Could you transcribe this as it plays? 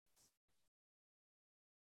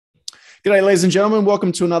G'day, ladies and gentlemen.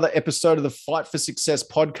 Welcome to another episode of the Fight for Success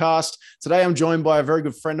podcast. Today, I'm joined by a very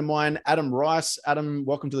good friend of mine, Adam Rice. Adam,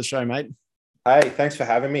 welcome to the show, mate. Hey, thanks for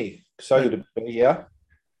having me. So good to be here.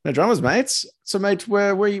 No dramas, mates. So, mate,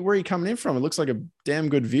 where are you coming in from? It looks like a damn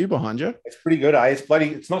good view behind you. It's pretty good, eh?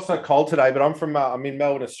 It's not so cold today, but I'm in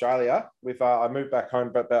Melbourne, Australia. I moved back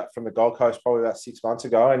home from the Gold Coast probably about 6 months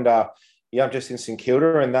ago, and I'm just in St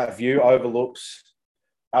Kilda, and that view overlooks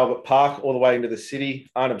Albert Park all the way into the city,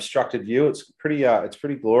 unobstructed view. It's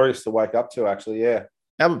pretty glorious to wake up to, actually. Yeah.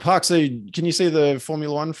 Albert Park. So, can you see the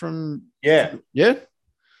Formula One from? Yeah. Yeah.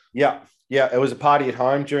 Yeah. Yeah. It was a party at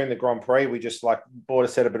home during the Grand Prix. We just bought a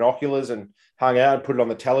set of binoculars and hung out and put it on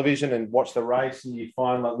the television and watched the race. And you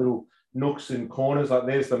find little nooks and corners.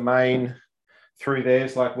 There's the main through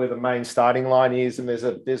there's where the main starting line is. And there's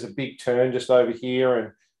a big turn just over here.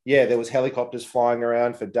 And yeah, there was helicopters flying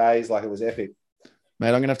around for days. It was epic.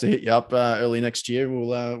 Mate, I'm gonna have to hit you up early next year.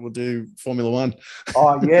 We'll do Formula One.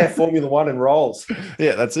 Oh yeah, Formula One and rolls.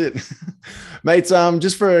 Yeah, that's it, mate.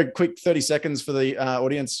 Just for a quick 30 seconds for the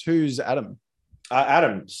audience, who's Adam?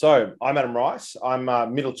 Adam. So I'm Adam Rice. I'm a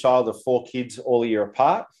middle child of 4 kids, all a year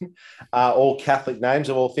apart, all Catholic names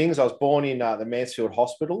of all things. I was born in the Mansfield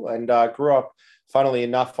Hospital and grew up, funnily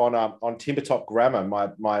enough, on Timbertop Grammar.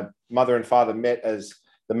 My mother and father met as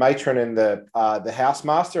the matron and the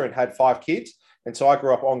housemaster and had 5 kids. And so I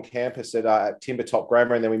grew up on campus at Timbertop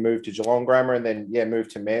Grammar, and then we moved to Geelong Grammar, and then moved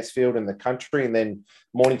to Mansfield in the country, and then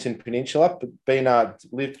Mornington Peninsula. But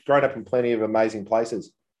grown up in plenty of amazing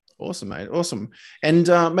places. Awesome, mate. Awesome. And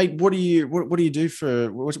mate, what do you do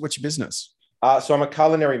for what's your business? So I'm a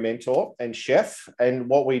culinary mentor and chef, and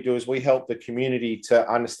what we do is we help the community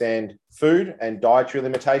to understand food and dietary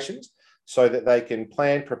limitations, so that they can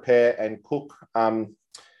plan, prepare, and cook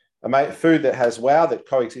food that has wow, that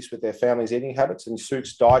coexists with their family's eating habits and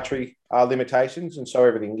suits dietary limitations. And so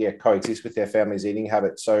everything, coexists with their family's eating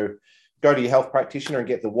habits. So go to your health practitioner and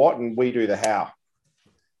get the what, and we do the how.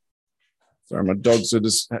 Sorry, my dogs have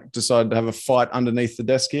just decided to have a fight underneath the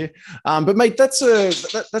desk here. But mate, that's a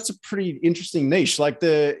pretty interesting niche.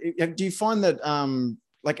 Do you find that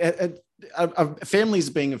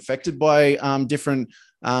families being affected by different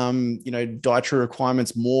dietary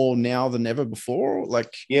requirements more now than ever before?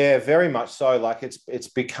 Yeah, very much so. It's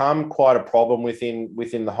become quite a problem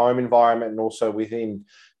within the home environment and also within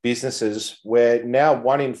businesses, where now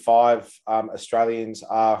 1 in 5 Australians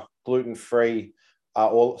are gluten-free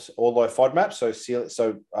or low FODMAP, so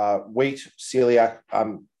wheat, celiac,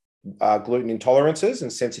 gluten intolerances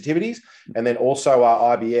and sensitivities, and then also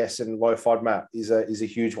IBS and low FODMAP is a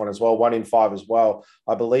huge one as well. 1 in 5 as well.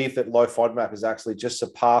 I believe that low FODMAP has actually just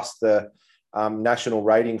surpassed the national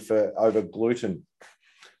rating for over gluten.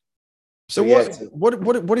 So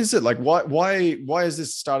what is it like? Why has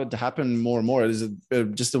this started to happen more and more? Is it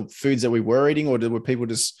just the foods that we were eating, or were people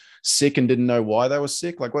just sick and didn't know why they were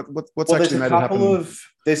sick? What's actually made it happen?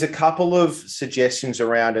 There's a couple of suggestions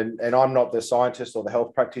around, and I'm not the scientist or the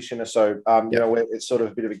health practitioner, so it's sort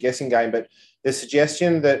of a bit of a guessing game. But the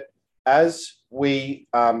suggestion that as we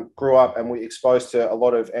grew up and we exposed to a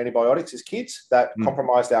lot of antibiotics as kids, that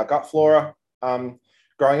compromised our gut flora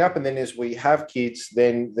growing up, and then as we have kids,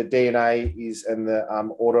 then the DNA is and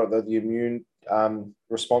the immune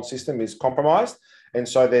response system is compromised, and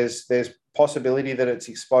so there's possibility that it's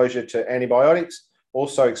exposure to antibiotics,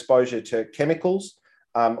 also exposure to chemicals,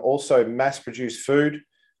 also mass-produced food,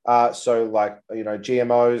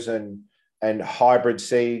 GMOs and hybrid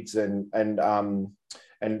seeds and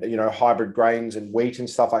hybrid grains and wheat and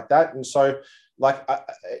stuff like that. And so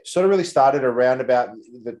it sort of really started around about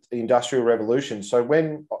the Industrial Revolution. So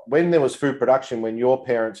when there was food production, when your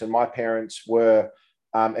parents and my parents were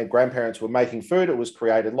and grandparents were making food, it was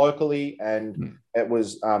created locally, and it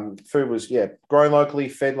was food was grown locally,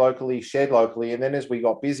 fed locally, shared locally. And then as we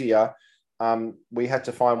got busier, we had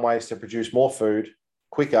to find ways to produce more food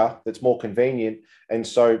quicker, that's more convenient. And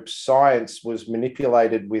so science was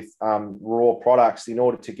manipulated with raw products in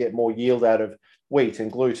order to get more yield out of wheat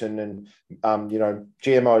and gluten and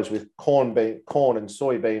GMOs with corn and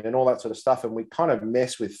soybean and all that sort of stuff. And we kind of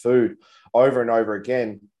mess with food over and over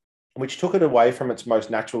again, which took it away from its most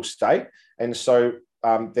natural state. And so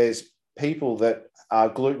there's people that are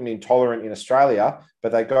gluten intolerant in Australia,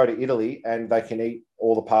 but they go to Italy and they can eat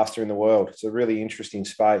all the pasta in the world. It's a really interesting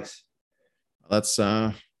space. That's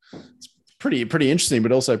it's pretty interesting,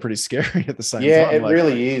 but also pretty scary at the same time. Yeah, it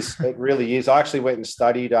really is. It really is. I actually went and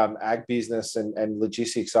studied ag business and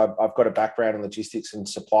logistics. I've got a background in logistics and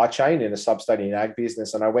supply chain in a sub-study in ag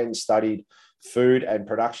business, and I went and studied food and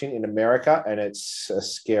production in America, and it's a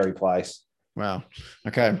scary place. Wow.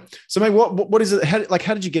 Okay. So, mate, what is it?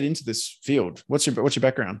 How did you get into this field? What's your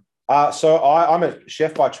background? I'm a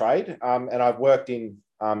chef by trade, and I've worked in.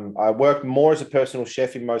 I worked more as a personal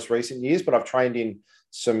chef in most recent years, but I've trained in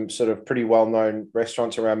some sort of pretty well-known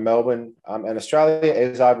restaurants around Melbourne and Australia.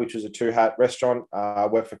 Ezard, which was a two-hat restaurant. I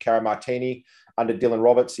worked for Cara Martini under Dylan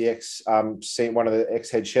Roberts, the one of the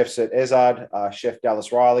ex-head chefs at Ezard, Chef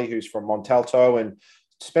Dallas Riley, who's from Montalto, and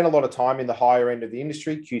spent a lot of time in the higher end of the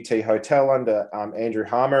industry, QT Hotel under Andrew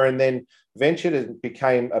Harmer, and then ventured and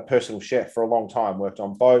became a personal chef for a long time. Worked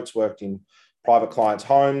on boats, worked in private clients'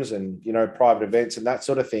 homes, and private events and that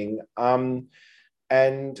sort of thing.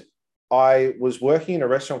 And I was working in a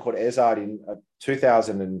restaurant called Ezard in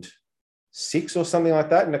 2006 or something like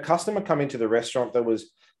that, and a customer come into the restaurant that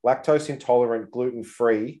was lactose intolerant, gluten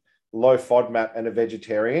free, low FODMAP, and a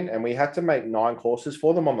vegetarian, and we had to make 9 courses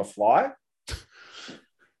for them on the fly.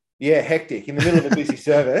 Yeah, hectic. In the middle of a busy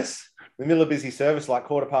service, like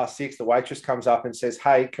 6:15, the waitress comes up and says,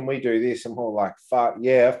 "Hey, can we do this?" And we're like, "Fuck,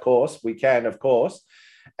 yeah, of course, we can, of course."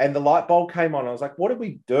 And the light bulb came on. I was like, what did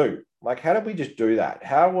we do? Like, how did we just do that?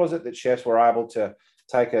 How was it that chefs were able to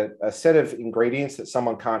take a set of ingredients that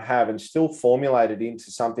someone can't have and still formulate it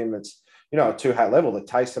into something that's, a two-hat level, that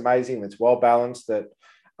tastes amazing, that's well-balanced,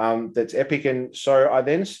 that's epic? And so I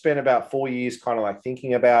then spent about 4 years kind of like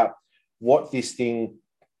thinking about what this thing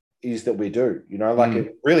is that we do,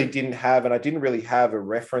 it really didn't have, and I didn't really have a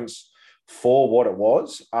reference for what it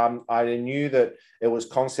was. I knew that it was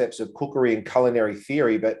concepts of cookery and culinary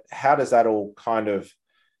theory, but how does that all kind of,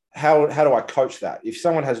 how do I coach that? If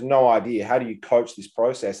someone has no idea, how do you coach this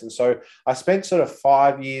process? And so I spent sort of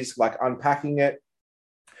 5 years like unpacking it,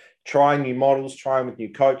 trying new models, trying with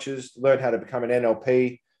new coaches, learned how to become an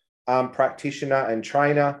NLP practitioner and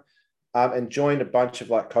trainer. And joined a bunch of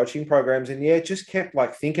like coaching programs, and just kept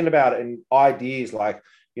like thinking about it and ideas. Like,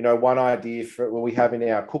 one idea for what we have in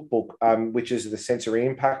our cookbook, which is the sensory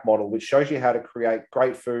impact model, which shows you how to create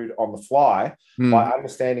great food on the fly by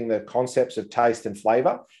understanding the concepts of taste and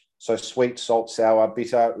flavor. So sweet, salt, sour,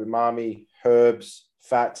 bitter, umami, herbs,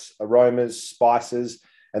 fats, aromas, spices,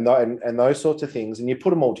 and those sorts of things. And you put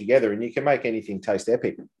them all together and you can make anything taste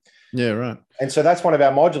epic. Yeah, right. And so that's one of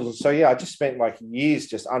our modules. And so, I just spent like years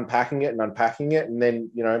just unpacking it, and then,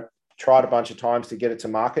 tried a bunch of times to get it to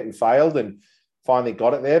market and failed, and finally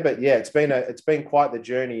got it there. But yeah, it's been quite the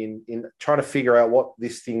journey in trying to figure out what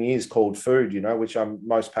this thing is called food, which I'm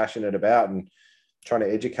most passionate about, and trying to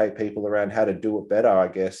educate people around how to do it better, I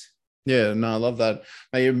guess. Yeah, no, I love that.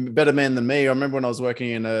 Now, you're a better man than me. I remember when I was working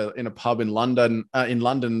in a pub in London.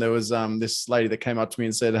 There was this lady that came up to me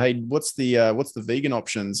and said, "Hey, what's the vegan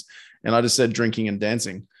options?" And I just said drinking and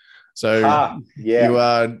dancing. So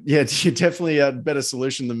you're definitely a better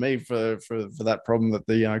solution than me for that problem that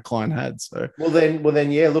the client had. So well then,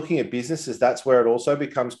 looking at businesses, that's where it also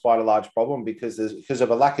becomes quite a large problem, because of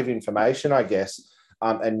a lack of information, I guess,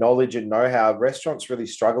 and knowledge and know-how. Restaurants really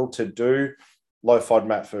struggle to do low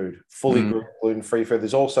FODMAP food, fully gluten-free food.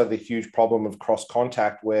 There's also the huge problem of cross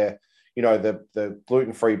contact, where the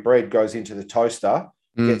gluten-free bread goes into the toaster,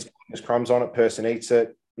 gets crumbs on it, person eats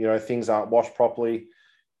it, things aren't washed properly,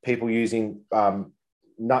 people using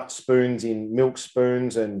nut spoons in milk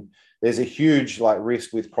spoons, and there's a huge like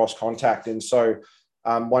risk with cross contact. And so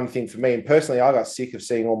one thing for me, and personally, I got sick of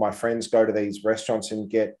seeing all my friends go to these restaurants and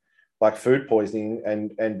get like food poisoning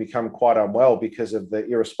and become quite unwell because of the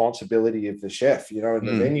irresponsibility of the chef, in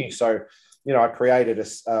the venue. So, I created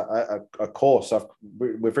a course.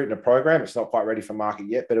 We've written a program. It's not quite ready for market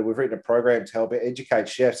yet, but we've written a program to help educate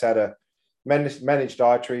chefs how to manage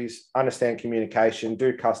dietaries, understand communication,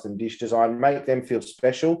 do custom dish design, make them feel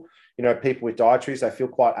special. People with dietaries, they feel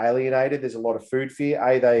quite alienated. There's a lot of food fear.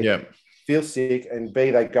 A, they feel sick, and B,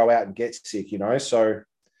 they go out and get sick, so.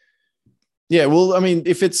 Yeah, well, I mean,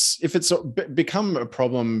 if it's become a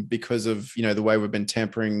problem because of the way we've been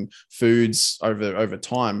tampering foods over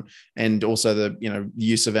time, and also the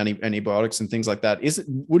use of antibiotics and things like that,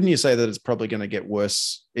 wouldn't you say that it's probably going to get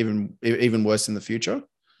worse, even worse in the future?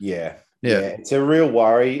 Yeah, it's a real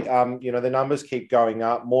worry. The numbers keep going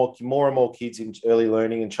up. More and more kids in early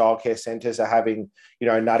learning and childcare centres are having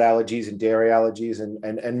nut allergies and dairy allergies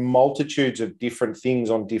and multitudes of different things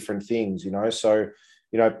on different things. So.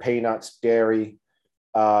 Peanuts, dairy,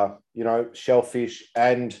 shellfish,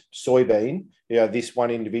 and soybean. This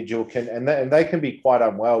one individual can, and they can be quite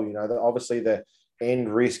unwell. Obviously the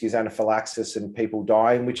end risk is anaphylaxis and people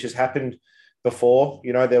dying, which has happened before.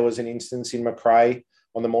 There was an instance in Macrae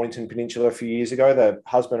on the Mornington Peninsula a few years ago. The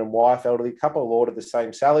husband and wife, elderly couple, ordered the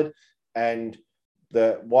same salad, and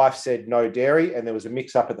the wife said no dairy, and there was a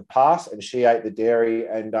mix-up at the pass, and she ate the dairy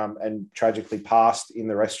and tragically passed in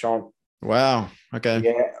the restaurant. Wow. Okay.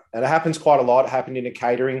 Yeah, and it happens quite a lot. It happened in a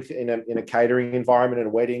catering environment at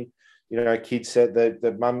a wedding. Kids said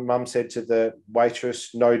the mum said to the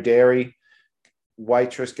waitress, no dairy.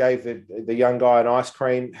 Waitress gave the young guy an ice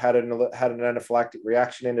cream, had an anaphylactic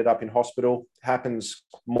reaction, ended up in hospital. Happens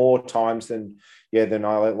more times than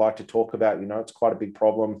I like to talk about. It's quite a big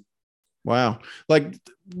problem. Wow. Like,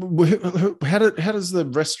 how does the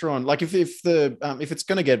restaurant, like, if it's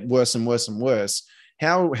going to get worse and worse and worse,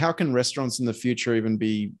 how can restaurants in the future even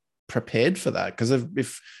be prepared for that? Because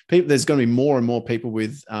if people, there's going to be more and more people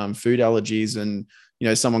with food allergies, and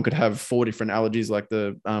someone could have 4 different allergies, like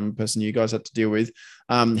the person you guys had to deal with.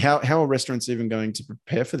 How are restaurants even going to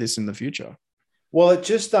prepare for this in the future? Well, it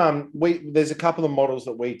just there's a couple of models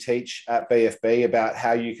that we teach at BFB about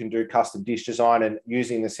how you can do custom dish design, and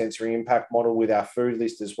using the sensory impact model with our food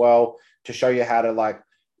list as well, to show you how to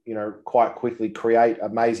quite quickly create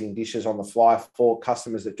amazing dishes on the fly for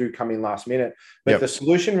customers that do come in last minute. But The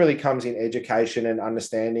solution really comes in education and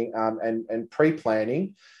understanding, and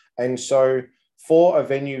pre-planning. And so for a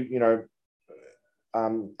venue,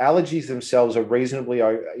 allergies themselves are reasonably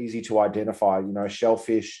easy to identify.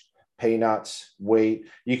 Shellfish, peanuts, wheat.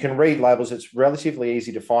 You can read labels. It's relatively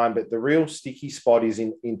easy to find, but the real sticky spot is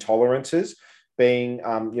in intolerances, being,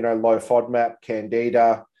 low FODMAP,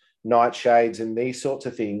 candida, nightshades, and these sorts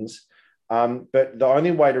of things. But the only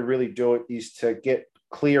way to really do it is to get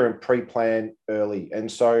clear and pre-plan early.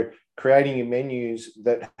 And so creating your menus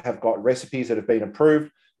that have got recipes that have been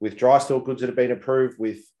approved, with dry store goods that have been approved,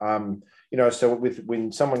 with,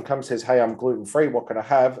 when someone comes and says, hey, I'm gluten-free, what can I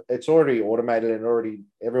have? It's already automated, and already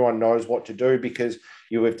everyone knows what to do, because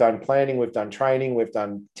we've done planning, we've done training, we've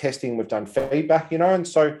done testing, we've done feedback, and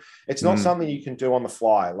so it's not something you can do on the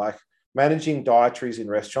fly. Like, managing dietaries in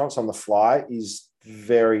restaurants on the fly is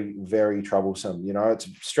very, very troublesome. It's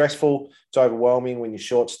stressful, it's overwhelming when you're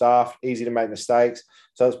short-staffed, easy to make mistakes.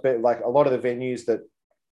 So it's been like a lot of the venues that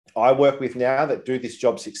I work with now that do this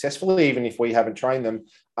job successfully, even if we haven't trained them,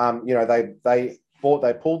 they pulled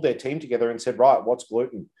their team together and said, right, what's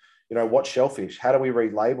gluten? What's shellfish? How do we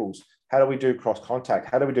read labels? How do we do cross-contact?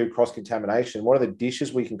 How do we do cross-contamination? What are the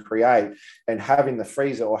dishes we can create and have in the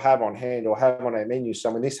freezer, or have on hand, or have on our menu?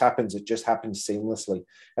 So when this happens, it just happens seamlessly.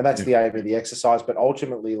 And that's the aim of the exercise, but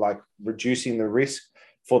ultimately, like, reducing the risk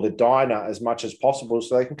for the diner as much as possible,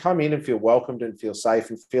 so they can come in and feel welcomed and feel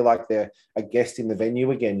safe and feel like they're a guest in the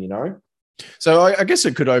venue again, So I guess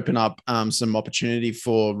it could open up some opportunity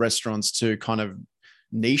for restaurants to kind of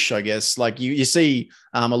niche, I guess. Like, you see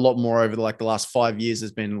a lot more over the last 5 years.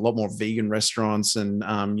 There's been a lot more vegan restaurants, and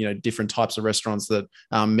different types of restaurants that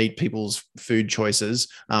meet people's food choices,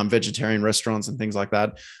 vegetarian restaurants and things like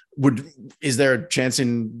that. Is there a chance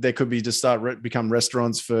there could be become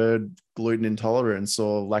restaurants for gluten intolerance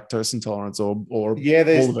or lactose intolerance, or all of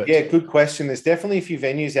it? Yeah, good question. There's definitely a few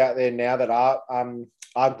venues out there now that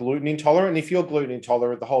are gluten intolerant. And if you're gluten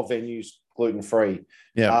intolerant, the whole venue's gluten-free.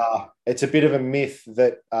 Yeah. It's a bit of a myth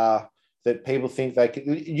that people think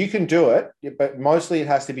you can do it, but mostly it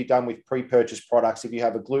has to be done with pre-purchased products. If you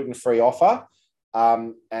have a gluten-free offer,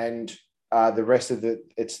 and the rest of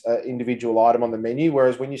it's an individual item on the menu.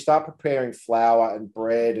 Whereas when you start preparing flour and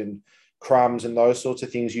bread and crumbs and those sorts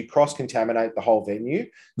of things, you cross-contaminate the whole venue.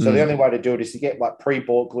 So the only way to do it is to get like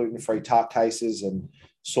pre-bought gluten-free tart cases and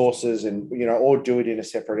sauces, and or do it in a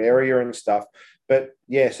separate area and stuff. But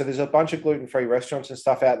yeah, so there's a bunch of gluten-free restaurants and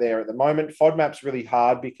stuff out there at the moment. FODMAP's really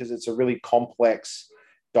hard because it's a really complex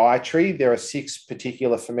dietary. There are 6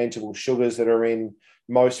 particular fermentable sugars that are in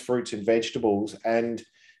most fruits and vegetables, and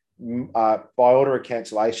by order of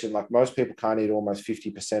cancellation, like, most people can't eat almost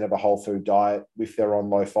 50% of a whole food diet if they're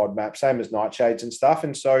on low FODMAP, same as nightshades and stuff.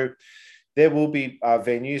 And so there will be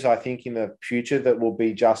venues, I think, in the future that will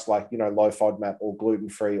be just like, low FODMAP or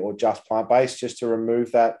gluten-free or just plant-based, just to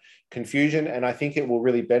remove that confusion. And I think it will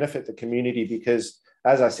really benefit the community, because,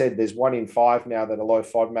 as I said, there's 1 in 5 now that are low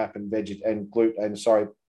FODMAP and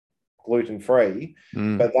gluten-free,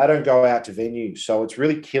 but they don't go out to venues. So it's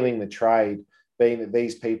really killing the trade, being that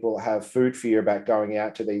these people have food fear about going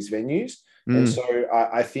out to these venues. And so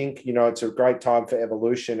I think, it's a great time for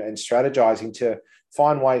evolution and strategizing to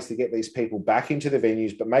find ways to get these people back into the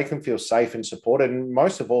venues, but make them feel safe and supported. And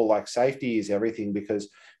most of all, like, safety is everything, because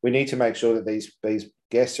we need to make sure that these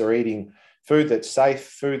guests are eating food that's safe,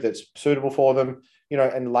 food that's suitable for them,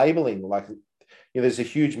 and labeling. Like, there's a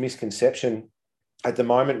huge misconception at the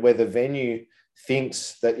moment where the venue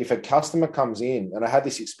thinks that if a customer comes in, and I had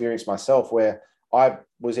this experience myself where I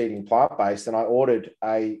was eating plant-based and I ordered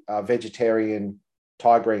a vegetarian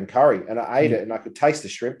Thai green curry, and I ate it and I could taste the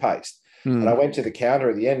shrimp paste. And I went to the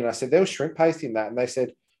counter at the end and I said, there was shrimp paste in that. And they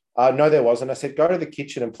said, no, there wasn't. I said, go to the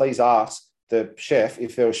kitchen and please ask the chef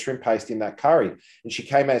if there was shrimp paste in that curry. And she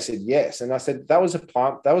came out and said, yes. And I said, that was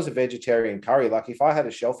a vegetarian curry. Like if I had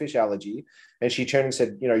a shellfish allergy, and she turned and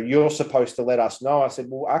said, you're supposed to let us know. I said,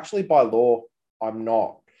 well, actually by law, I'm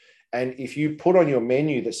not. And if you put on your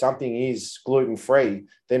menu that something is gluten-free,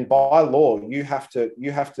 then by law,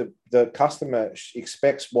 the customer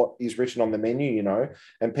expects what is written on the menu,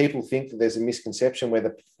 and people think that there's a misconception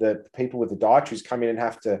where the people with the dietaries come in and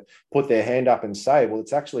have to put their hand up and say, well,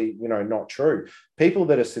 it's actually, not true. People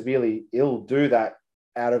that are severely ill do that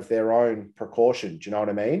out of their own precaution. Do you know what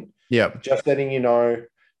I mean? Yeah. Just letting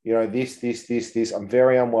this, I'm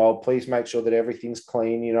very unwell. Please make sure that everything's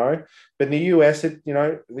clean, But in the US,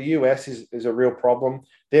 the US is a real problem.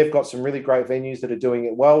 They've got some really great venues that are doing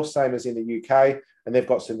it well, same as in the UK. And they've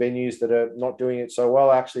got some venues that are not doing it so well.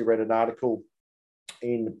 I actually read an article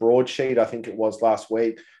in Broadsheet, I think it was last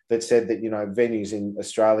week, that said that, venues in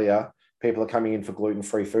Australia, people are coming in for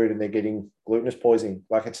gluten-free food and they're getting glutinous poisoning.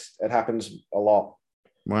 Like it happens a lot.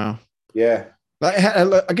 Wow. Yeah.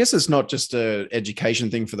 I guess it's not just an education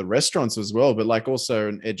thing for the restaurants as well, but like also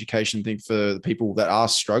an education thing for the people that are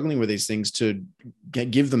struggling with these things to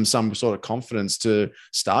give them some sort of confidence to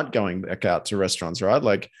start going back out to restaurants, right?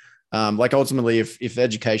 Like ultimately, if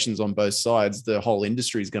education's on both sides, the whole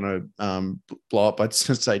industry is going to blow up by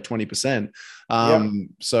say 20%.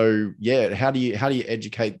 So yeah, how do you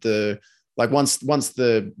educate once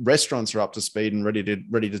the restaurants are up to speed and ready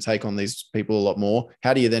to take on these people a lot more,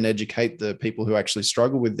 how do you then educate the people who actually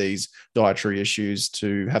struggle with these dietary issues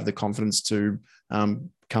to have the confidence to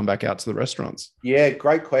come back out to the restaurants? Yeah,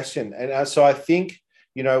 great question. And so I think,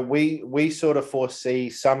 we sort of foresee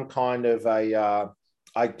some kind of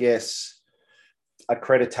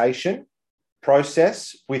accreditation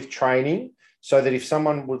process with training, so that if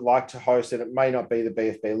someone would like to host it, it may not be the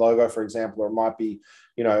BFB logo, for example, or it might be,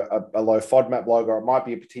 a low FODMAP logo, or it might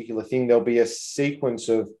be a particular thing. There'll be a sequence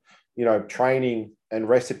of, training and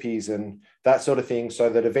recipes and that sort of thing, so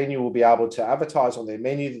that a venue will be able to advertise on their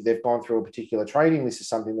menu that they've gone through a particular training. This is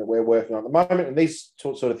something that we're working on at the moment. And these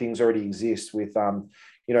sort of things already exist with,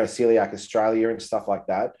 Celiac Australia and stuff like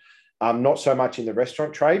that. Not so much in the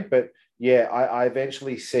restaurant trade, but yeah, I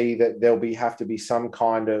eventually see that there'll have to be some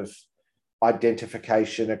kind of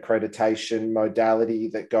identification, accreditation modality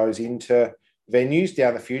that goes into venues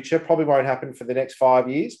down the future. Probably won't happen for the next 5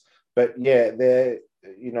 years, but yeah,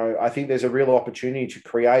 I think there's a real opportunity to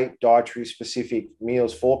create dietary specific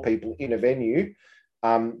meals for people in a venue,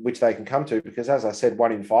 which they can come to, because as I said,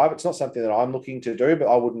 1 in 5, it's not something that I'm looking to do, but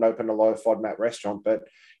I wouldn't open a low FODMAP restaurant, but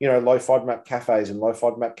low FODMAP cafes and low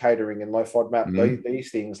FODMAP catering and low FODMAP, these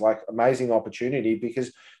things, like amazing opportunity,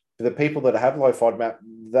 because the people that have low FODMAP,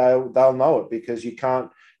 they'll know it, because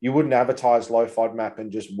you wouldn't advertise low FODMAP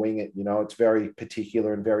and just wing it. It's very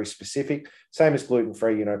particular and very specific. Same as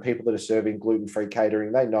gluten-free, people that are serving gluten-free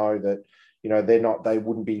catering, they know that, they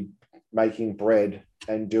wouldn't be making bread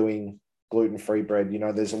and doing gluten-free bread.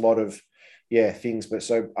 There's a lot of, things, but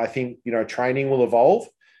so I think, training will evolve.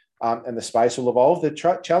 And the space will evolve.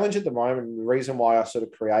 The challenge at the moment, and the reason why I sort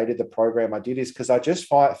of created the program I did, is because I just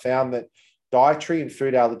found that dietary and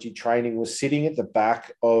food allergy training was sitting at the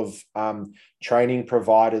back of training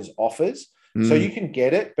providers' offers. So you can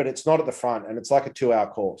get it, but it's not at the front, and it's like a 2-hour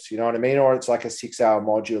course, you know what I mean? Or it's like a 6-hour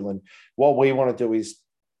module. And what we want to do is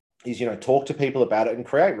talk to people about it and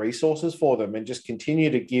create resources for them, and just continue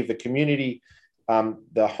to give the community,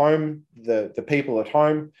 the people at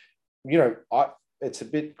home, it's a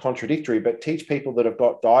bit contradictory, but teach people that have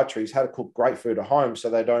got dietaries how to cook great food at home, so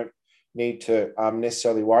they don't need to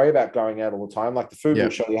necessarily worry about going out all the time. Like the food will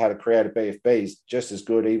show you how to create a BFB is just as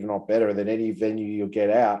good, even not better, than any venue you'll get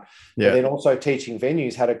out. But then also teaching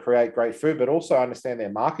venues how to create great food, but also understand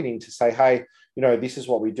their marketing to say, hey, this is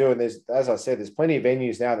what we do. And there's, as I said, there's plenty of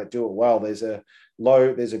venues now that do it well. There's a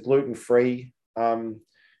gluten-free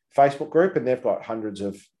Facebook group, and they've got hundreds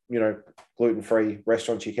of, gluten-free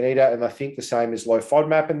restaurants you can eat at. And I think the same is low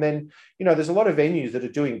FODMAP. And then, there's a lot of venues that are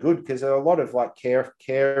doing good, because there are a lot of like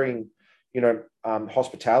caring,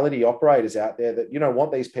 hospitality operators out there that,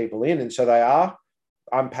 want these people in. And so they are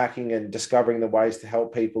unpacking and discovering the ways to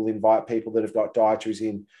help people, invite people that have got dietaries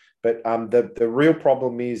in. But the real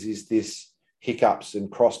problem is this hiccups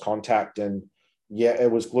and cross contact. And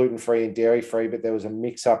it was gluten-free and dairy-free, but there was a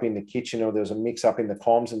mix-up in the kitchen, or there was a mix-up in the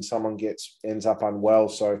comms, and someone ends up unwell.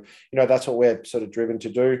 So, that's what we're sort of driven to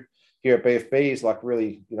do here at BFB, is like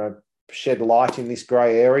really, shed light in this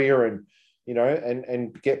grey area, and,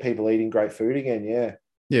 and get people eating great food again. Yeah.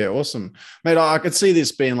 Yeah, awesome, mate. I could see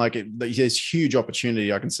this being like there's huge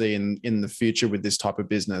opportunity I can see in the future with this type of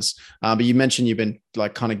business. But you mentioned you've been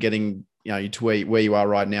like kind of getting to where you are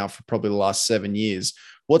right now for probably the last 7 years.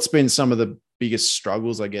 What's been some of the biggest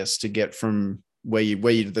struggles, I guess, to get from where you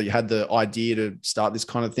had the idea to start this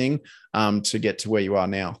kind of thing to get to where you are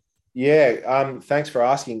now? Yeah, thanks for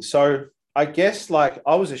asking. So I guess like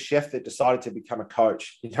I was a chef that decided to become a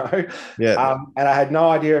coach, Yeah. and I had no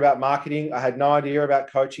idea about marketing. I had no idea about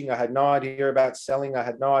coaching. I had no idea about selling. I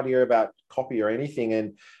had no idea about copy or anything.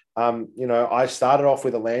 And, I started off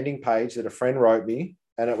with a landing page that a friend wrote me,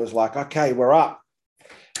 and it was like, okay, we're up.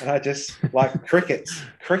 And I just like crickets,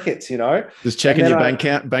 Just And checking then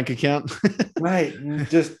your bank account. mate,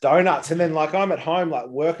 just donuts. And then like I'm at home, like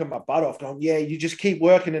working my butt off, going, yeah, you just keep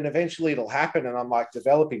working and eventually it'll happen. And I'm like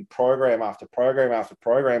developing program after program after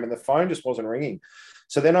program, and the phone just wasn't ringing.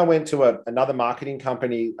 So then I went to another marketing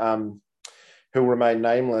company who remained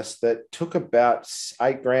nameless that took about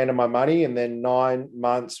 $8,000 of my money and then 9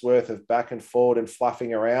 months worth of back and forward and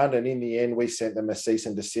fluffing around. And in the end, we sent them a cease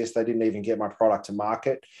and desist. They didn't even get my product to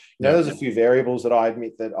market. There's a few variables that I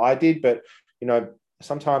admit that I did, but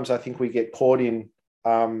sometimes I think we get caught in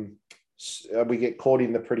the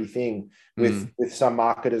pretty thing with some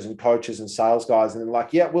marketers and coaches and sales guys, and they're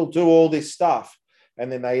like, yeah, we'll do all this stuff. And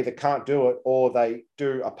then they either can't do it or they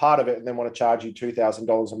do a part of it and then want to charge you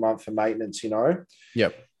 $2,000 a month for maintenance,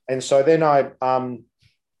 Yep. And so then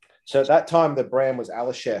so at that time the brand was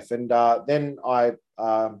Alachef, and then I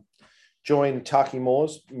joined Taki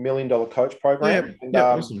Moore's $1 Million Coach program. And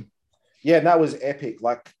awesome. Yeah, and that was epic.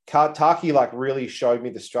 Like Taki like really showed me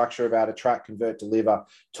the structure of how to attract, convert, deliver,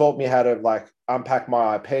 taught me how to like unpack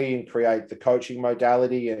my IP and create the coaching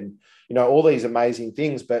modality and, all these amazing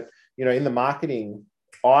things. But, in the marketing,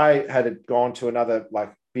 I had gone to another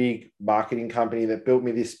like big marketing company that built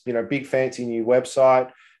me this, big fancy new website,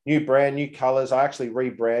 new brand, new colors. I actually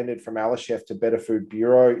rebranded from Alachef to Better Food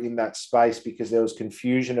Bureau in that space because there was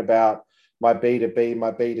confusion about my B2B,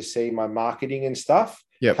 my B2C, my marketing and stuff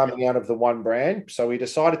coming out of the one brand. So we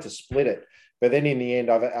decided to split it. But then in the end,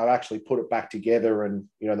 I've actually put it back together and,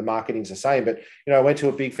 the marketing's the same. But, I went to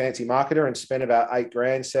a big fancy marketer and spent about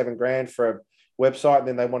 $8,000, $7,000 for a website. And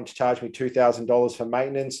then they wanted to charge me $2,000 for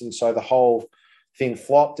maintenance. And so the whole thing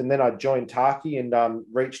flopped. And then I joined Taki and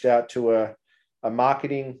reached out to a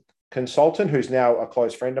marketing consultant who's now a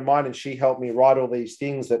close friend of mine. And she helped me write all these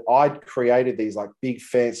things that I'd created, these like big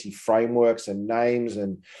fancy frameworks and names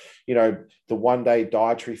and, the one-day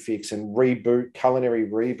dietary fix and culinary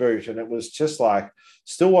reboot. And it was just like,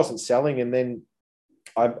 still wasn't selling. And then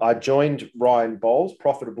I joined Ryan Bowles'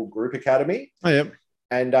 Profitable Group Academy. Oh, yep.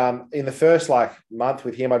 And in the first like month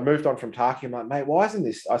with him, I'd moved on from Taki. I'm like, mate, why isn't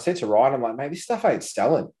this? I said to Ryan, I'm like, mate, this stuff ain't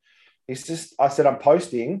selling. I said, I'm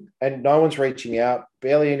posting and no one's reaching out.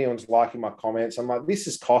 Barely anyone's liking my comments. I'm like, this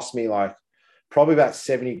has cost me like probably about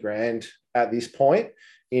 70 grand at this point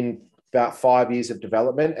in about 5 years of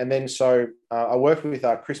development. And then so I worked with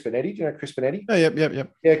Chris Benetti. Do you know Chris Benetti? Oh, yep.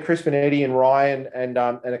 Yeah, Chris Benetti and Ryan and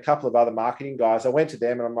a couple of other marketing guys. I went to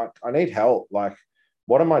them and I'm like, I need help. Like,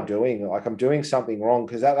 what am I doing? Like, I'm doing something wrong.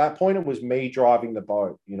 Because at that point, it was me driving the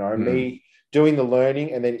boat, me doing the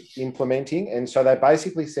learning and then implementing. And so they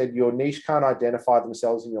basically said, your niche can't identify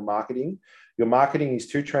themselves in your marketing. Your marketing is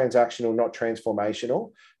too transactional, not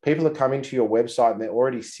transformational. People are coming to your website and they're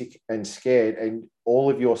already sick and scared. And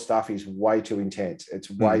all of your stuff is way too intense.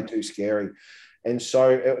 It's way too scary. And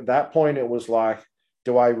so at that point, it was like,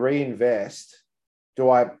 do I reinvest? Do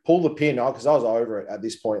I pull the pin? Because I was over it at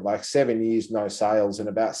this point, like 7 years, no sales and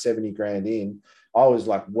about 70 grand in. I was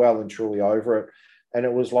like well and truly over it. And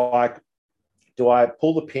it was like, do I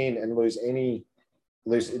pull the pin and lose any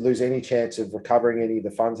chance of recovering any of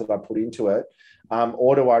the funds that I put into it?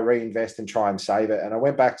 Or do I reinvest and try and save it? And I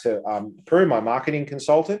went back to Prue, my marketing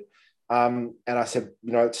consultant, and I said,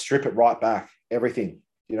 strip it right back, everything,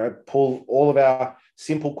 pull all of our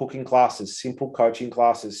simple cooking classes, simple coaching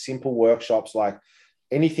classes, simple workshops, like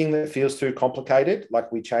anything that feels too complicated, like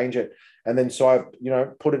we change it. And then so I,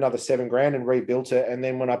 put another 7 grand and rebuilt it. And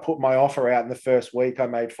then when I put my offer out in the first week, I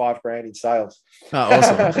made 5 grand in sales. Oh,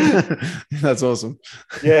 awesome. That's awesome.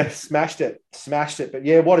 Yeah, smashed it. But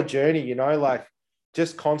yeah, what a journey, like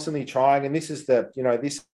just constantly trying. And this is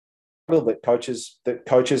this that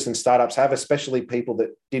coaches and startups have, especially people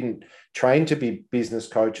that didn't train to be business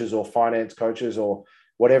coaches or finance coaches or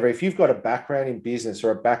whatever. If you've got a background in business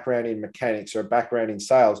or a background in mechanics or a background in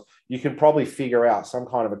sales, you can probably figure out some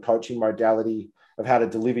kind of a coaching modality of how to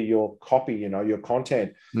deliver your copy, your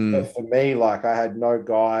content. But for me, like I had no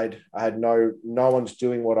guide. I had no one's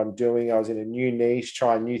doing what I'm doing. I was in a new niche,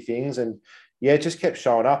 trying new things. And yeah, it just kept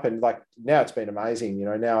showing up. And like now it's been amazing. You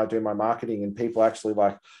know, now I do my marketing and people actually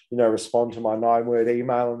like, you know, respond to my 9-word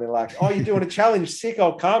email and they're like, oh, you're doing a challenge, sick,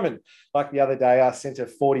 I'll come. And like the other day I sent a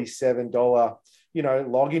 $47, you know,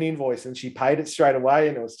 login invoice and she paid it straight away.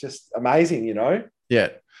 And it was just amazing, you know? Yeah.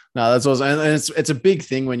 No, that's awesome. And it's a big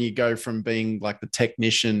thing when you go from being like the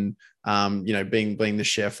technician, you know, being the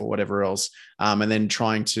chef or whatever else, and then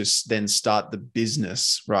trying to then start the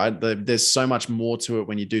business, right? There's so much more to it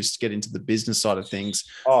when you do get into the business side of things,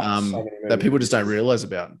 So that people just don't realize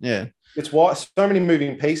about. Yeah. It's why so many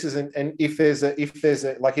moving pieces. And if there's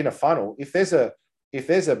a like in a funnel, if there's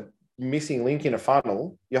a missing link in a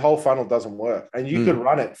funnel, your whole funnel doesn't work. And you could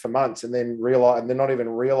run it for months and then not even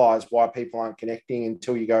realize why people aren't connecting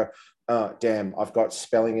until you go, oh, damn, I've got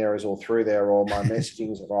spelling errors all through there, or my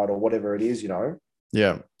messaging isn't right, or whatever it is, you know?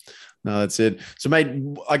 Yeah. No, that's it. So, mate,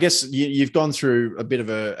 I guess you've gone through a bit of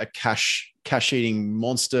a cash eating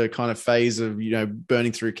monster kind of phase of, you know,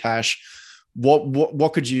 burning through cash.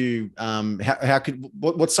 What could you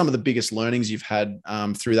what's some of the biggest learnings you've had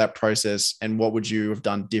through that process, and what would you have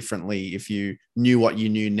done differently if you knew what you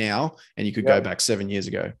knew now and you could go back 7 years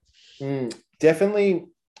ago? Definitely.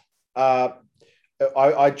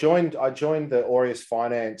 I joined the Aureus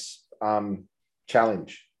Finance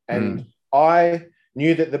challenge, and I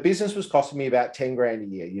knew that the business was costing me about 10 grand a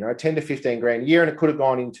year, you know, 10 to 15 grand a year, and it could have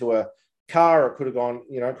gone into a car, or it could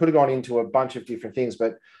have gone into a bunch of different things,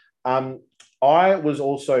 but I was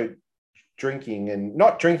also drinking, and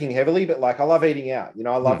not drinking heavily, but like I love eating out. You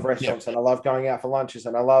know, I love restaurants and I love going out for lunches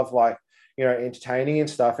and I love like, you know, entertaining and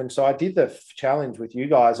stuff. And so I did the challenge with you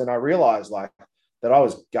guys and I realized like that I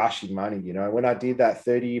was gushing money, you know, when I did that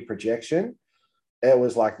 30-year projection, it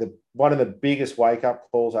was like one of the biggest wake up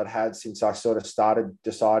calls I'd had since I sort of started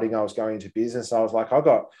deciding I was going into business. I was like, I've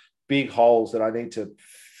got big holes that I need to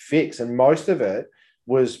fix. And most of it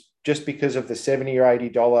was just because of the $70 or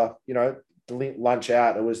 $80, you know, lunch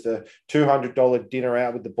out. It was the $200 dinner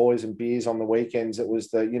out with the boys and beers on the weekends. It was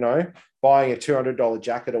the, you know, buying a $200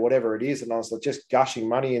 jacket or whatever it is. And I was like just gushing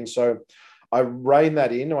money. And so I reined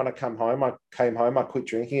that in. When I came home, I quit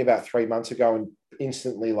drinking about 3 months ago and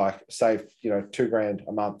instantly like saved, you know, $2,000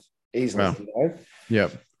 a month easily. Wow. You know? Yeah.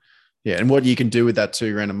 Yeah. And what you can do with that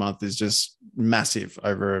 $2,000 a month is just massive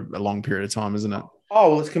over a long period of time, isn't it?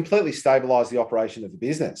 Oh, well, it's completely stabilized the operation of the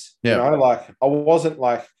business. Yeah. You know, like I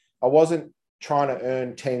wasn't trying to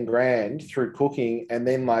earn 10 grand through cooking and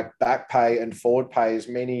then like back pay and forward pay as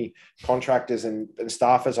many contractors and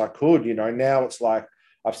staff as I could. You know, now it's like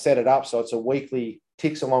I've set it up so it's a weekly,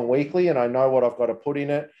 ticks along weekly, and I know what I've got to put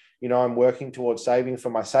in it. You know, I'm working towards saving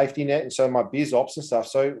for my safety net and so my biz ops and stuff.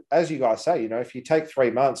 So as you guys say, you know, if you take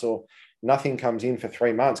 3 months or nothing comes in for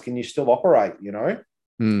 3 months, can you still operate, you know?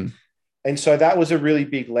 And so that was a really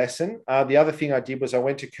big lesson. The other thing I did was I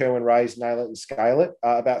went to Kerwin Rae's Nail It and Scale It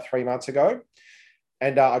about 3 months ago.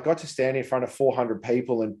 And I got to stand in front of 400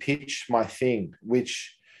 people and pitch my thing,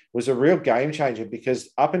 which was a real game changer because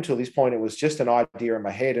up until this point, it was just an idea in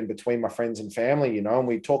my head and between my friends and family, you know, and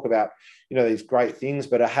we talk about, you know, these great things,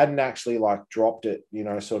 but I hadn't actually like dropped it, you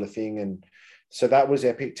know, sort of thing. And so that was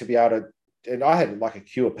epic to be able to, and I had like a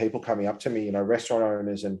queue of people coming up to me, you know, restaurant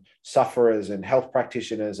owners and sufferers and health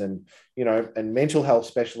practitioners and, you know, and mental health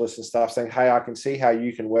specialists and stuff saying, hey, I can see how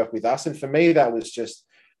you can work with us. And for me, that was just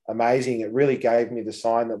amazing. It really gave me the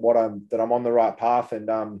sign that I'm on the right path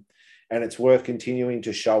and it's worth continuing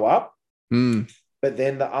to show up. But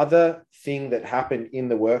then the other thing that happened in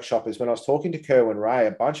the workshop is when I was talking to Kerwin Rae,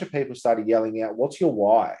 a bunch of people started yelling out, what's your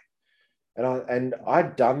why? And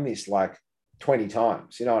I'd done this like 20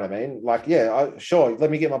 times, you know what I mean? Like, yeah, sure,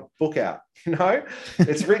 let me get my book out, you know?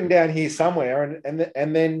 It's written down here somewhere.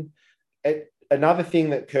 And then another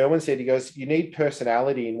thing that Kerwin said, he goes, you need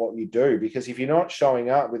personality in what you do, because if you're not showing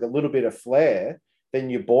up with a little bit of flair,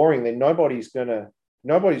 then you're boring. Then nobody's gonna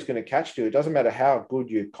catch you. It doesn't matter how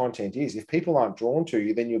good your content is. If people aren't drawn to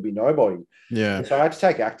you, then you'll be nobody. Yeah. And so I had to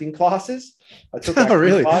take acting classes. I took acting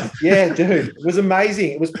really? classes. Yeah, dude. It was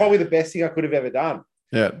amazing. It was probably the best thing I could have ever done.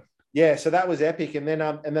 Yeah. Yeah, so that was epic. And then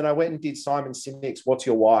I went and did Simon Sinek's What's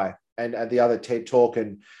Your Why and the other TED Talk.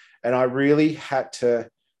 And I really had to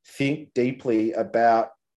think deeply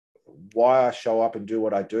about why I show up and do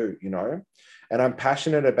what I do, you know. And I'm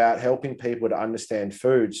passionate about helping people to understand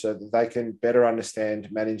food so that they can better understand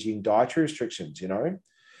managing dietary restrictions, you know.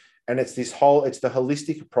 And it's the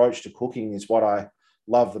holistic approach to cooking is what I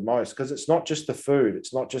love the most, because it's not just the food,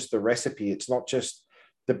 it's not just the recipe, it's not just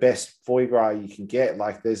the best foie gras you can get.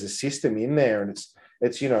 Like there's a system in there, and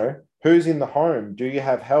it's, you know, who's in the home? Do you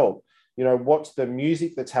have help? You know, what's the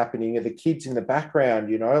music that's happening? Are the kids in the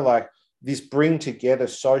background? You know, like this bring together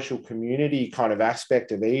social community kind of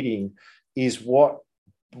aspect of eating is what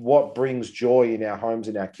brings joy in our homes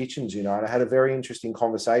and our kitchens, you know. And I had a very interesting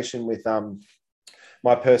conversation with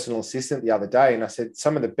my personal assistant the other day, and I said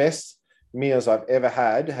some of the best meals I've ever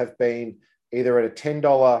had have been either at a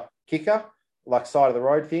 $10 kicker, like side of the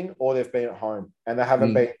road thing, or they've been at home, and they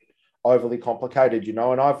haven't been overly complicated, you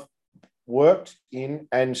know. And I've worked in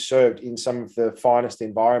and served in some of the finest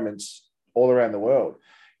environments all around the world,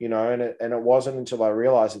 you know, and it wasn't until I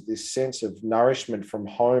realized that this sense of nourishment from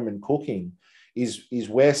home and cooking is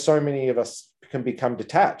where so many of us can become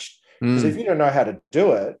detached. Because if you don't know how to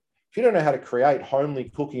do it, if you don't know how to create homely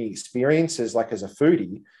cooking experiences, like as a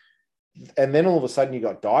foodie, and then all of a sudden you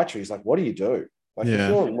got dietaries, like what do you do? Like if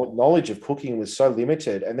your knowledge of cooking was so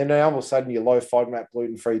limited, and then now all of a sudden you're low FODMAP,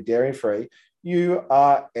 gluten-free, dairy-free, you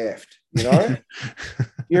are effed, you know?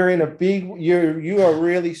 You're in a big, you are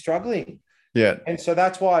really struggling. Yeah. And so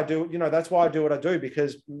that's why I do, you know, that's why I do what I do,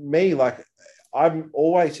 because me, like, I'm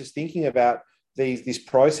always just thinking about this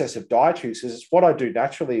process of dietaries, because it's what I do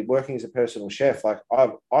naturally working as a personal chef. Like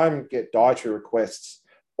I get dietary requests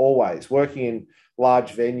always, working in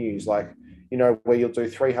large venues, like, you know, where you'll do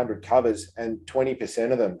 300 covers and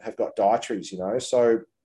 20% of them have got dietaries, you know. So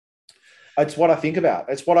it's what I think about.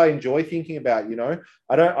 It's what I enjoy thinking about, you know.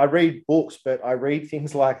 I read books, but I read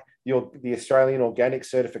things like the Australian organic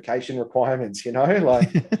certification requirements, you know,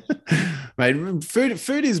 like mate,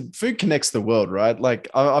 food connects the world, right? Like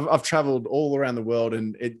I've traveled all around the world,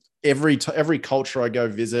 and every culture I go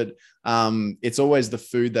visit, it's always the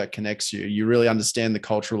food that connects you. You really understand the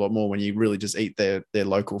culture a lot more when you really just eat their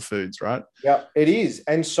local foods, right? Yeah, it is.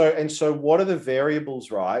 And so what are the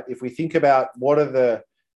variables, right? If we think about what are the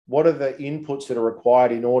inputs that are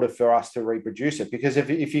required in order for us to reproduce it? Because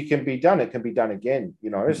if you can be done, it can be done again, you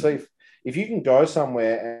know. Mm-hmm. So if you can go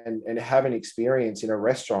somewhere and have an experience in a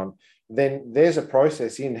restaurant, then there's a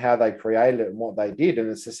process in how they created it and what they did.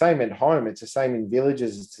 And it's the same at home. It's the same in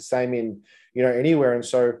villages. It's the same in, you know, anywhere. And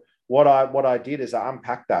so what I did is I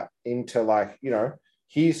unpacked that into, like, you know,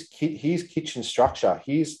 here's kitchen structure.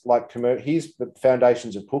 Here's the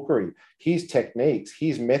foundations of cookery. Here's techniques.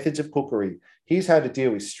 Here's methods of cookery. Here's how to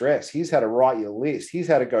deal with stress. Here's how to write your list. Here's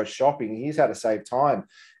how to go shopping. Here's how to save time.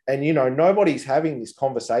 And, you know, nobody's having this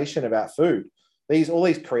conversation about food. All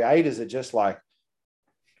these creators are just like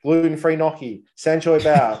gluten-free gnocchi, Sancho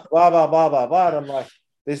bao, blah, blah, blah, blah, blah. And I'm like,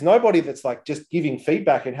 there's nobody that's like just giving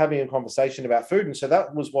feedback and having a conversation about food. And so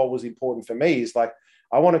that was what was important for me, is like,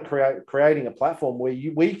 I want to creating a platform where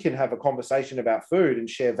we can have a conversation about food and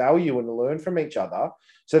share value and learn from each other,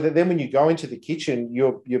 so that then when you go into the kitchen,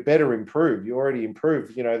 you're better improved. You already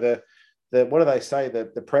improved. You know, the what do they say?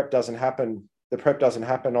 That the prep doesn't happen. The prep doesn't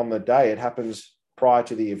happen on the day. It happens prior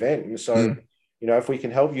to the event. And so, you know, if we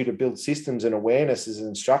can help you to build systems and awarenesses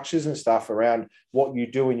and structures and stuff around what you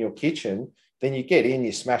do in your kitchen, then you get in,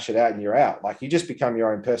 you smash it out, and you're out. Like, you just become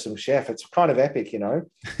your own personal chef. It's kind of epic, you know.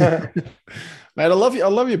 Mate, I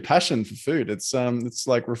love your passion for food. It's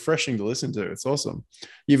like refreshing to listen to. It's awesome.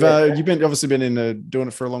 You've been obviously been doing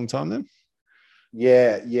it for a long time then.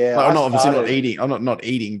 Yeah. Like, I'm obviously not eating. I'm not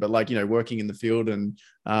eating, but, like, you know, working in the field and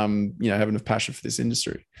you know, having a passion for this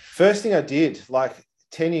industry. First thing I did, like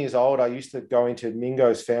 10 years old, I used to go into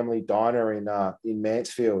Mingo's Family Diner in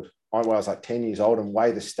Mansfield when I was like 10 years old, and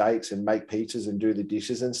weigh the steaks and make pizzas and do the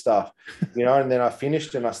dishes and stuff, you know. And then I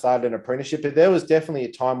finished and I started an apprenticeship. But there was definitely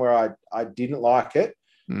a time where I didn't like it,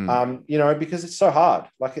 you know, because it's so hard.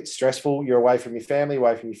 Like, it's stressful. You're away from your family,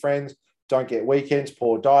 away from your friends, don't get weekends,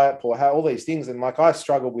 poor diet, poor health, all these things. And like, I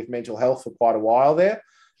struggled with mental health for quite a while there.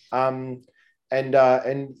 And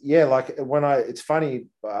yeah, like it's funny,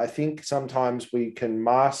 I think sometimes we can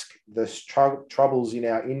mask the troubles in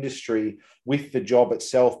our industry with the job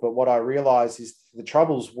itself. But what I realized is the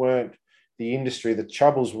troubles weren't the industry, the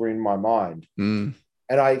troubles were in my mind. And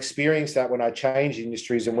I experienced that when I changed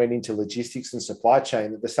industries and went into logistics and supply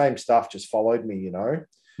chain, that the same stuff just followed me, you know?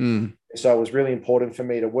 So it was really important for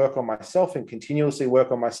me to work on myself and continuously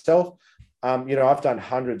work on myself. You know, I've done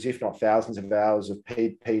hundreds, if not thousands of hours of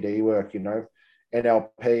PD work, you know,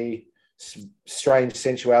 NLP, strange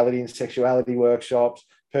sensuality and sexuality workshops,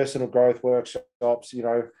 personal growth workshops, you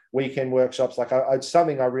know, weekend workshops. Like, it's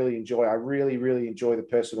something I really enjoy. I really, really enjoy the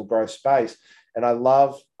personal growth space. And I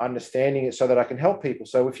love understanding it so that I can help people.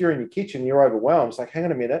 So if you're in your kitchen, you're overwhelmed. It's like, hang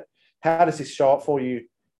on a minute. How does this show up for you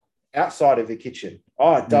outside of the kitchen?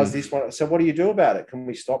 Oh, it does this one. So what do you do about it? Can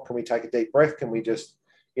we stop? Can we take a deep breath? Can we just,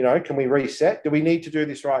 you know, can we reset? Do we need to do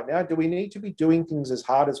this right now? Do we need to be doing things as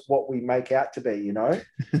hard as what we make out to be, you know?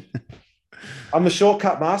 I'm the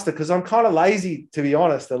shortcut master because I'm kind of lazy, to be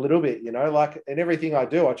honest, a little bit, you know, like in everything I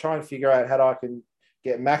do, I try and figure out how I can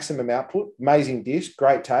get maximum output, amazing dish,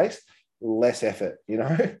 great taste, less effort, you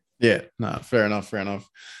know? Yeah, no, fair enough, fair enough.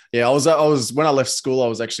 Yeah, I was when I left school, I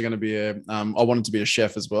was actually going to be I wanted to be a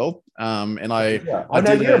chef as well. And Yeah. I I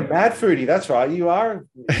know did you're a mad foodie. That's right. You are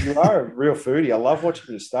a real foodie. I love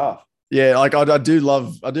watching your stuff. yeah, like I do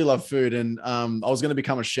love food, and I was going to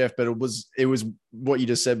become a chef, but it was what you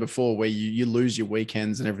just said before, where you lose your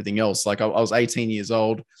weekends and everything else. Like I was 18 years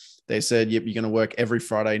old. They said, yep, you're going to work every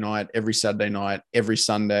Friday night, every Saturday night, every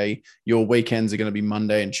Sunday. Your weekends are going to be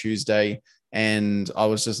Monday and Tuesday. And I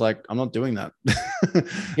was just like, I'm not doing that.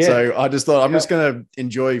 Yeah. So I just thought I'm Yeah. just going to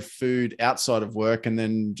enjoy food outside of work and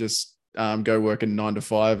then just go work in 9 to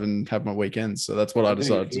 5 and have my weekends. So that's what I And do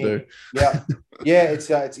your decided to do. thing. Yeah. Yeah.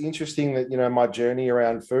 It's interesting that, my journey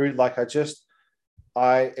around food, like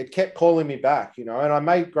it kept calling me back, and I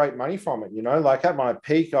made great money from it, like at my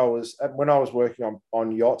peak, when I was working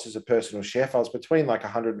on yachts as a personal chef, I was between like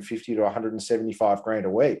 150 to 175 grand a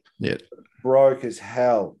week, Yeah. broke as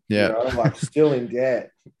hell, Yeah. like still in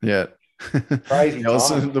debt. Yeah. Crazy Yeah,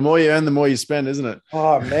 so time. the more you earn, the more you spend, isn't it?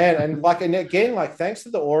 Oh man, and again, like thanks to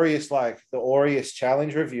the Aureus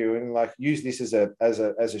challenge review, and like use this as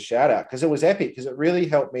a shout out because it was epic because it really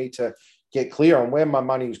helped me to get clear on where my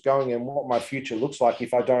money is going and what my future looks like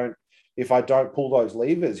if I don't pull those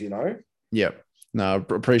levers. Yeah. No,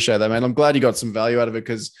 appreciate that, man. I'm glad you got some value out of it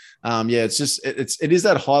because, yeah, it is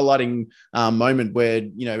that highlighting moment where,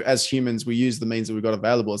 as humans, we use the means that we've got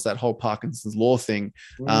available. It's that whole Parkinson's law thing.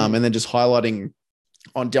 And then just highlighting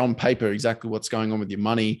on paper exactly what's going on with your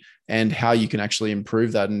money and how you can actually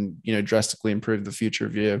improve that and drastically improve the future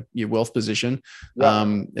of your wealth position.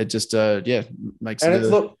 Yeah. It just makes And it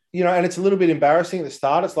it's and it's a little bit embarrassing at the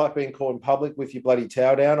start. It's like being caught in public with your bloody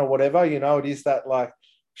towel down or whatever. It is that like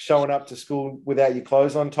showing up to school without your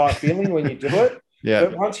clothes on type feeling when you do it. yeah.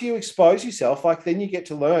 But once you expose yourself, like then you get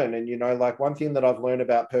to learn. And like one thing that I've learned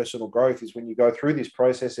about personal growth is when you go through this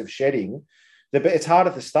process of shedding, it's hard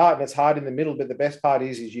at the start and it's hard in the middle, but the best part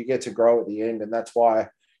is you get to grow at the end, and that's why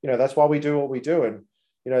we do what we do. And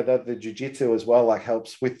the jiu-jitsu as well, like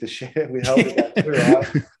helps with the share. We help with that too, right?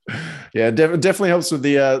 Yeah, definitely helps with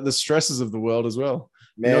the stresses of the world as well.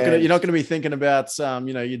 Man, You're not gonna be thinking about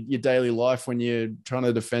your daily life when you're trying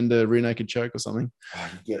to defend a rear naked choke or something.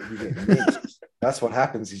 you get minced. That's what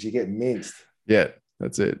happens is you get minced. Yeah,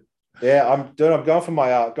 that's it. Yeah, I'm going for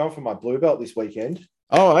my blue belt this weekend.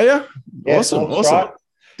 Oh, are you? Yeah, Awesome, fourth awesome. stripe,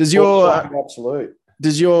 Does fourth your stripe absolute.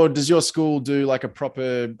 does your school do like a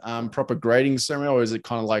proper grading ceremony, or is it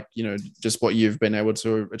kind of like just what you've been able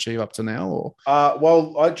to achieve up to now? Or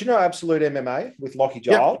Do you know Absolute MMA with Lockie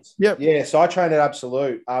yep, Giles? yep, Yeah, so I train at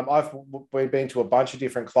Absolute. We've been to a bunch of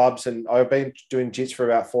different clubs, and I've been doing jits for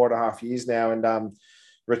about 4.5 years now, and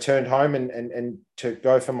returned home and to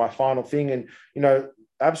go for my final thing. And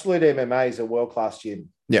Absolute MMA is a world class gym.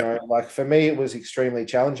 yeah, Like for me, it was extremely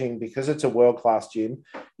challenging because it's a world class gym.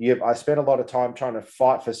 I spent a lot of time trying to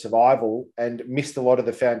fight for survival and missed a lot of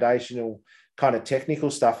the foundational kind of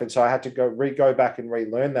technical stuff. And so I had to go back and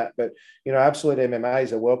relearn that. But, Absolute MMA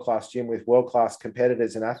is a world class gym with world class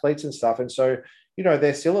competitors and athletes and stuff. And so,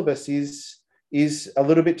 their syllabus is a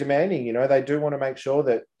little bit demanding. They do want to make sure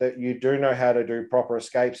that you do know how to do proper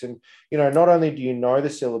escapes. And, not only do you know the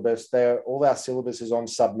syllabus, all our syllabus is on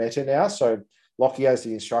Submeta now. So Lockie has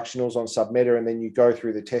the instructionals on Submeta, and then you go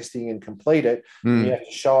through the testing and complete it. And you have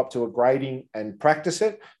to show up to a grading and practice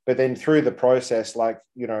it. But then through the process, they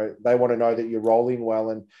want to know that you're rolling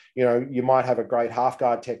well. And, you might have a great half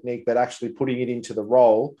guard technique, but actually putting it into the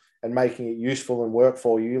roll and making it useful and work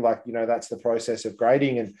for you, that's the process of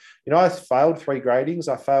grading. And, I failed 3 gradings.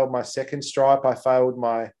 I failed my second stripe. I failed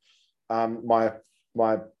my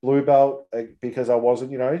my blue belt because I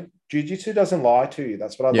wasn't, jiu-jitsu doesn't lie to you.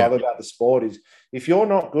 That's what I love about the sport is if you're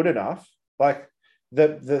not good enough, like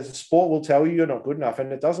the sport will tell you you're not good enough,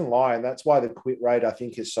 and it doesn't lie. And that's why the quit rate, I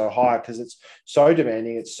think, is so high, because it's so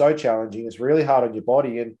demanding. It's so challenging. It's really hard on your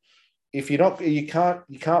body. And if you're not, you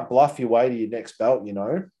can't bluff your way to your next belt,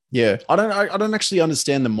 Yeah, I don't actually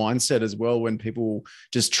understand the mindset as well when people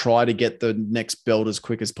just try to get the next belt as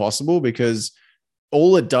quick as possible, because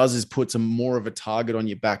all it does is puts more of a target on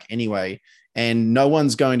your back anyway. And no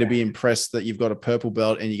one's going to be impressed that you've got a purple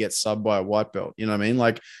belt and you get subbed by a white belt. You know what I mean?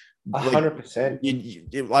 Like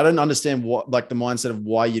 100%. I don't understand the mindset of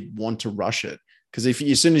why you'd want to rush it. Because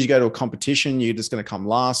as soon as you go to a competition, you're just going to come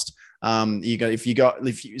last. As soon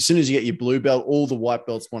as you get your blue belt, all the white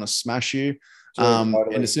belts want to smash you.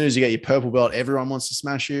 Totally. And as soon as you get your purple belt, everyone wants to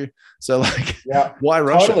smash you. So like, yeah, why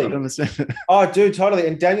rush it? I totally. don't understand. Oh, dude, totally.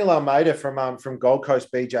 And Daniel Almeida from Gold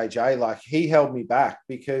Coast BJJ, like he held me back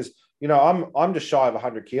because I'm just shy of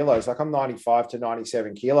 100 kilos. Like I'm 95 to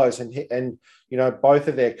 97 kilos, and both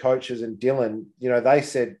of their coaches and Dylan, they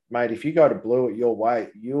said, mate, if you go to blue at your weight,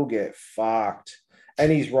 you'll get fucked.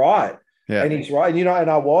 And he's right. Yeah. And he's right. And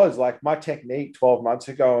I was like, my technique 12 months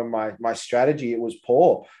ago and my strategy, it was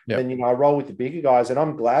poor. Yep. And I roll with the bigger guys, and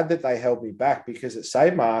I'm glad that they held me back because it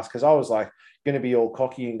saved my ass, because I was like going to be all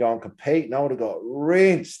cocky and go and compete, and I would have got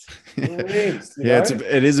rinsed. Yeah,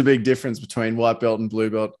 it is a big difference between white belt and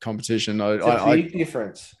blue belt competition. It's a big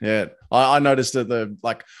difference. Yeah, I noticed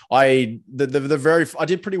that I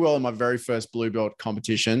did pretty well in my very first blue belt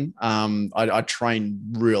competition. I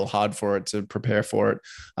trained real hard for it to prepare for it.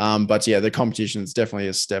 But yeah, the competition is definitely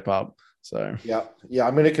a step up. So yeah,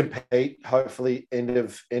 I'm going to compete hopefully end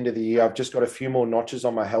of the year. I've just got a few more notches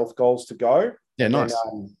on my health goals to go. Yeah, nice.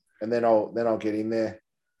 And then I'll get in there.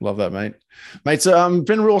 Love that, mate. So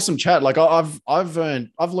been a real awesome chat. Like I've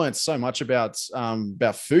learned so much about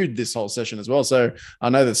food this whole session as well. So I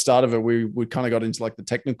know the start of it, we kind of got into like the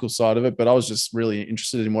technical side of it, but I was just really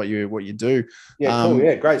interested in what you do. Yeah, cool.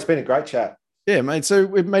 Yeah, great. It's been a great chat. Yeah, mate. So,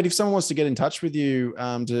 mate, if someone wants to get in touch with you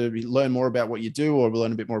to learn more about what you do or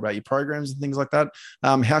learn a bit more about your programs and things like that,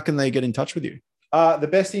 how can they get in touch with you? The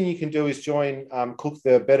best thing you can do is join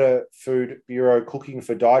the Better Food Bureau Cooking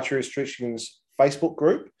for Dietary Restrictions Facebook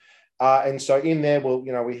group. And so in there,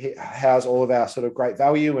 we house all of our sort of great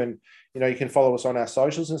value, and, you can follow us on our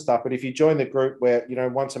socials and stuff. But if you join the group where,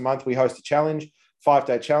 once a month we host a challenge,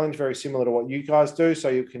 5-day challenge, very similar to what you guys do. So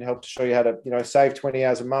you can help to show you how to, save 20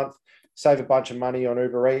 hours a month, save a bunch of money on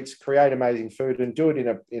Uber Eats, create amazing food, and do it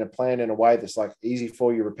in a plan, in a way that's like easy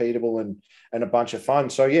for you, repeatable, and a bunch of fun.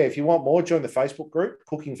 So yeah, if you want more, join the Facebook group,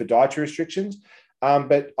 Cooking for Dietary Restrictions.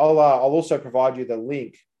 But I'll also provide you the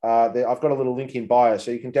link. I've got a little link in bio,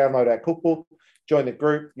 so you can download our cookbook, join the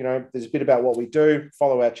group. There's a bit about what we do,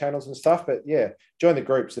 follow our channels and stuff. But yeah, join the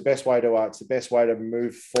group. It's the best way to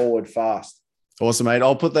move forward fast. Awesome, mate.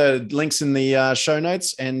 I'll put the links in the show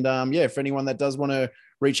notes, and for anyone that does want to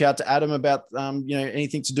reach out to Adam about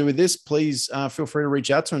anything to do with this, please feel free to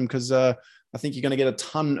reach out to him, because I think you're going to get a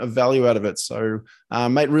ton of value out of it. So,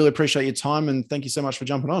 mate, really appreciate your time, and thank you so much for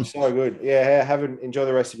jumping on. So good. Yeah, enjoy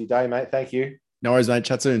the rest of your day, mate. Thank you. No worries, mate.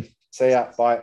 Chat soon. See ya. Bye.